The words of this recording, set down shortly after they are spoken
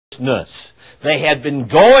lawlessness. They had been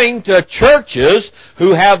going to churches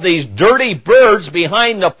who have these dirty birds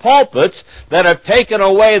behind the pulpits that have taken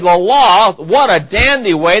away the law. What a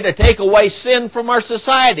dandy way to take away sin from our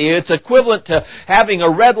society. It's equivalent to having a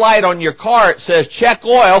red light on your car. It says check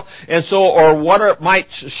oil, and so, or what it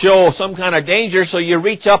might show some kind of danger, so you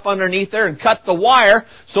reach up underneath there and cut the wire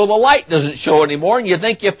so the light doesn't show anymore, and you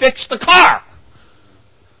think you fixed the car.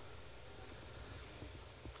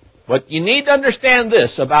 But you need to understand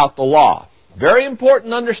this about the law. Very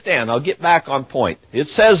important to understand. I'll get back on point. It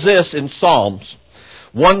says this in Psalms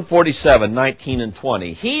 147, 19 and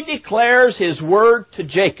 20. He declares his word to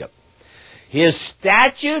Jacob, his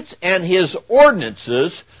statutes and his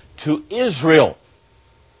ordinances to Israel.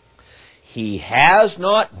 He has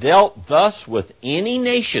not dealt thus with any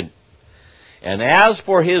nation. And as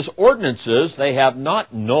for his ordinances, they have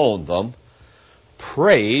not known them.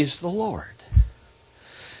 Praise the Lord.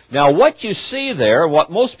 Now, what you see there,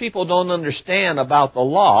 what most people don't understand about the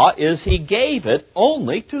law, is he gave it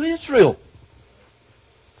only to Israel.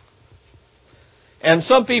 And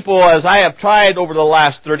some people, as I have tried over the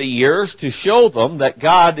last 30 years to show them that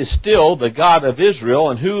God is still the God of Israel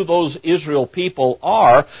and who those Israel people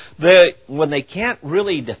are, when they can't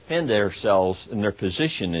really defend themselves in their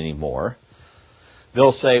position anymore,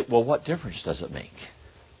 they'll say, well, what difference does it make?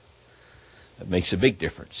 It makes a big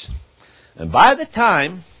difference. And by the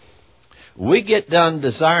time we get done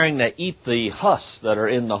desiring to eat the husks that are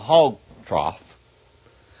in the hog trough,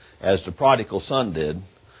 as the prodigal son did,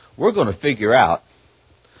 we're going to figure out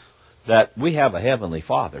that we have a heavenly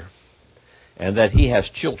Father and that he has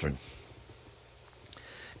children.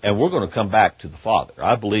 And we're going to come back to the Father.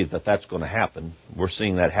 I believe that that's going to happen. We're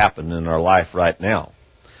seeing that happen in our life right now.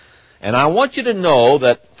 And I want you to know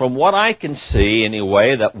that from what I can see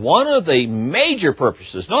anyway, that one of the major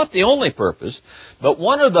purposes, not the only purpose, but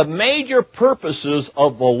one of the major purposes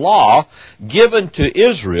of the law given to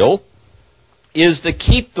Israel is to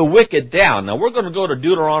keep the wicked down. Now we're going to go to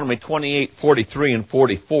Deuteronomy 28, 43 and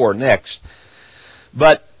 44 next.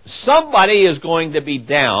 But somebody is going to be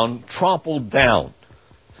trampled down.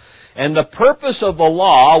 And the purpose of the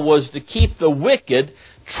law was to keep the wicked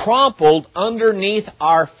trampled underneath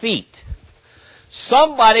our feet.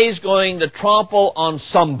 Somebody's going to trample on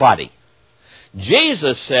somebody.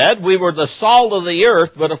 Jesus said we were the salt of the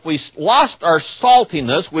earth, but if we lost our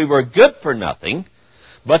saltiness, we were good for nothing,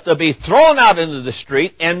 but to be thrown out into the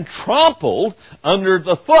street and trampled under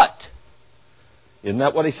the foot. Isn't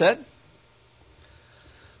that what he said?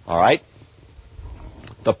 All right.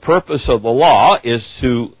 The purpose of the law is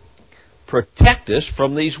to protect us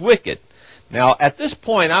from these wicked. Now, at this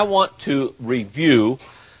point, I want to review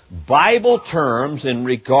Bible terms in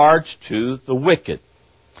regards to the wicked.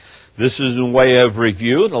 This is in way of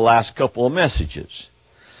review in the last couple of messages.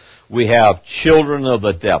 We have children of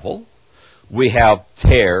the devil. We have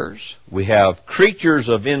tares. We have creatures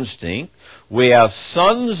of instinct. We have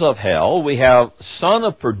sons of hell. We have son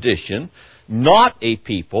of perdition, not a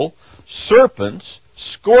people, serpents,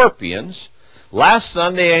 scorpions. Last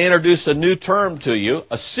Sunday I introduced a new term to you,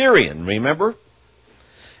 Assyrian, remember?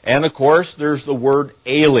 And of course there's the word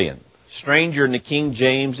alien. Stranger in the King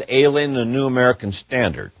James, alien in the New American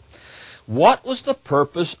Standard. What was the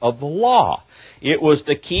purpose of the law? It was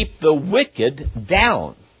to keep the wicked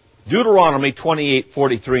down. Deuteronomy 28,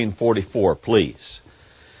 43 and 44, please.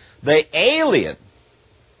 The alien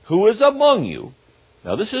who is among you.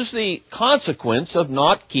 Now this is the consequence of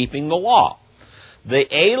not keeping the law.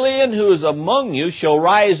 The alien who is among you shall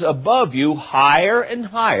rise above you higher and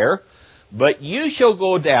higher, but you shall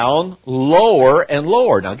go down lower and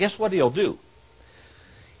lower. Now guess what he'll do?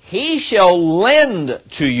 He shall lend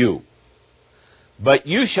to you, but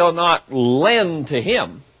you shall not lend to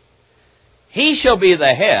him. He shall be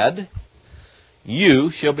the head,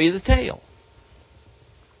 you shall be the tail.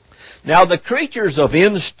 Now the creatures of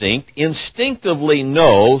instinct instinctively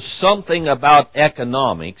know something about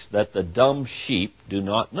economics that the dumb sheep do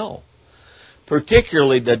not know.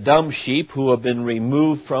 Particularly the dumb sheep who have been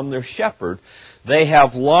removed from their shepherd. They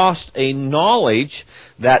have lost a knowledge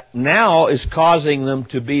that now is causing them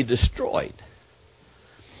to be destroyed.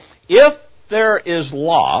 If there is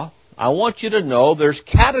law, I want you to know there's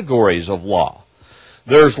categories of law.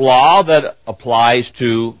 There's law that applies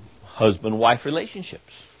to husband-wife relationships.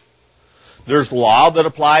 There's law that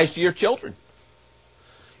applies to your children.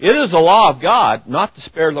 It is the law of God not to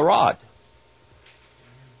spare the rod.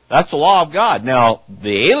 That's the law of God. Now,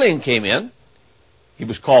 the alien came in. He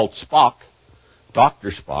was called Spock, Dr.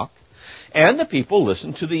 Spock, and the people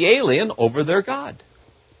listened to the alien over their God.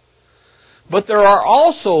 But there are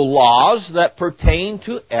also laws that pertain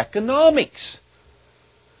to economics.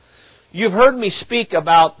 You've heard me speak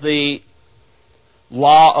about the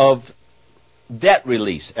law of debt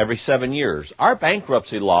release every 7 years. Our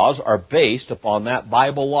bankruptcy laws are based upon that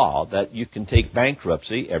Bible law that you can take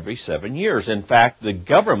bankruptcy every 7 years. In fact, the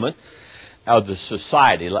government of the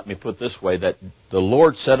society, let me put it this way, that the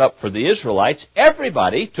Lord set up for the Israelites,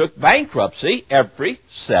 everybody took bankruptcy every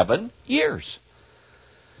 7 years.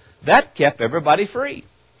 That kept everybody free.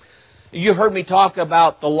 You heard me talk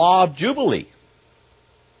about the law of Jubilee.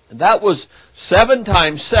 That was 7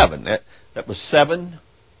 times 7. That was 7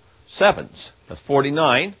 sevens. That's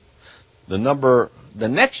 49. The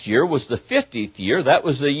next year was the 50th year. That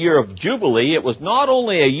was the year of Jubilee. It was not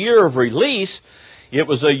only a year of release, it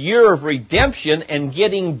was a year of redemption and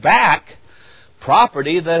getting back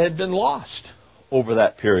property that had been lost over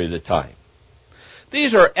that period of time.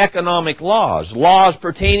 These are economic laws, laws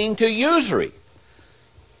pertaining to usury.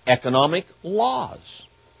 Economic laws.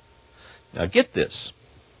 Now get this.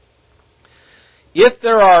 If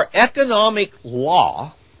there are economic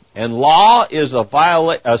law, and law is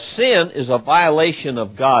a sin is a violation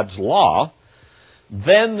of God's law,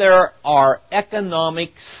 then there are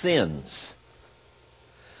economic sins.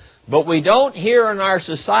 But we don't hear in our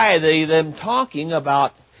society them talking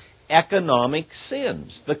about economic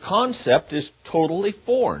sins. The concept is totally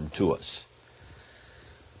foreign to us.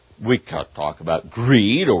 We talk about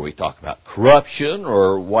greed, or we talk about corruption,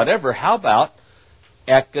 or whatever. How about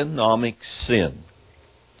economic sin?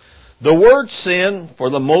 The word sin, for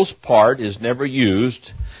the most part, is never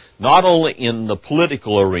used, not only in the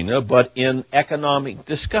political arena, but in economic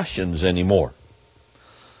discussions anymore.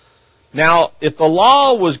 Now, if the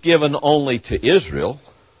law was given only to Israel,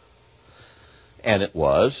 and it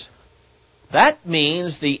was, that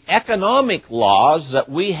means the economic laws that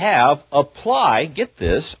we have apply, get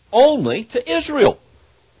this, only to Israel.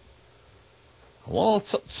 Well,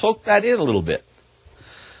 let's soak that in a little bit.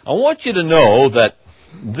 I want you to know that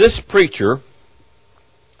this preacher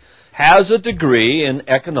has a degree in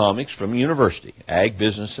economics from university, ag,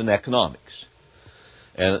 business, and economics.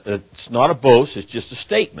 And it's not a boast, it's just a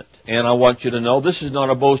statement. And I want you to know this is not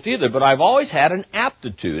a boast either, but I've always had an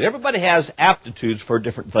aptitude. Everybody has aptitudes for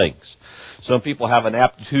different things. Some people have an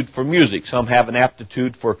aptitude for music. Some have an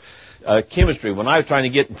aptitude for chemistry. When I was trying to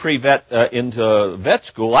get into vet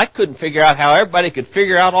school, I couldn't figure out how everybody could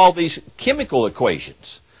figure out all these chemical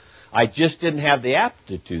equations. I just didn't have the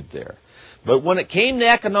aptitude there. But when it came to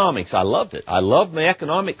economics, I loved it. I loved my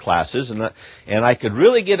economic classes, and I could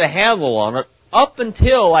really get a handle on it up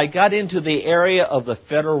until I got into the area of the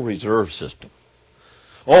Federal Reserve System.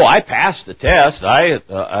 Oh, I passed the test. I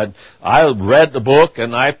read the book,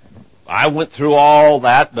 and I went through all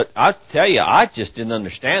that, but I tell you, I just didn't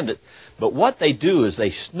understand it. But what they do is they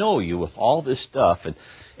snow you with all this stuff,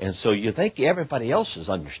 and so you think everybody else is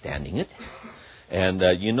understanding it.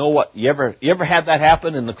 And you know what? You ever had that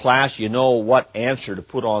happen in the class? You know what answer to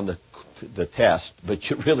put on the test, but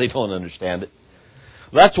you really don't understand it.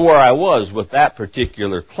 That's where I was with that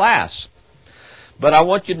particular class. But I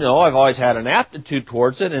want you to know I've always had an aptitude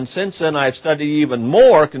towards it, and since then I've studied even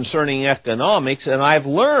more concerning economics, and I've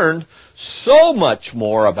learned so much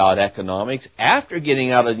more about economics after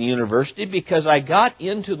getting out of the university because I got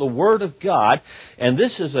into the Word of God, and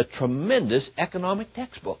this is a tremendous economic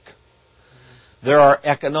textbook. There are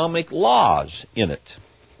economic laws in it.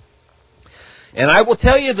 And I will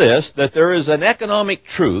tell you this, that there is an economic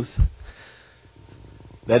truth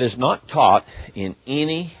that is not taught in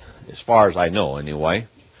any, as far as I know anyway,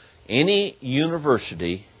 any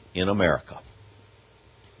university in America.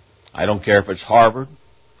 I don't care if it's Harvard,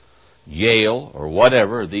 Yale, or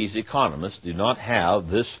whatever, these economists do not have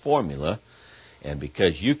this formula. And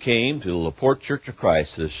because you came to the LaPorte Church of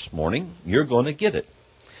Christ this morning, you're going to get it.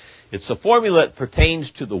 It's a formula that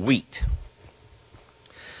pertains to the wheat.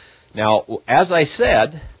 Now, as I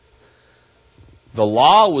said, the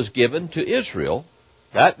law was given to Israel.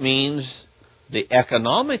 That means the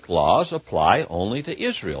economic laws apply only to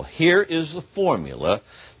Israel. Here is the formula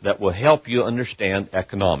that will help you understand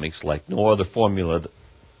economics like no other formula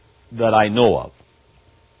that I know of.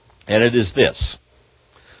 And it is this.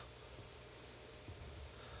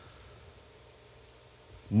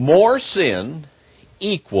 More sin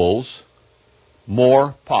equals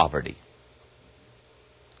more poverty.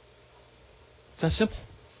 It's that simple.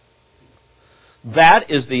 That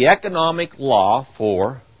is the economic law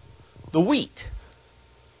for the wheat.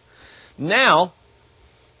 Now,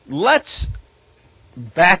 let's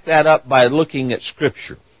back that up by looking at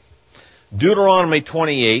Scripture. Deuteronomy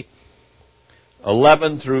 28,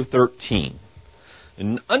 11 through 13.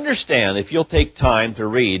 And understand, if you'll take time to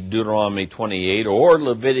read Deuteronomy 28 or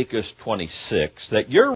Leviticus 26, that you're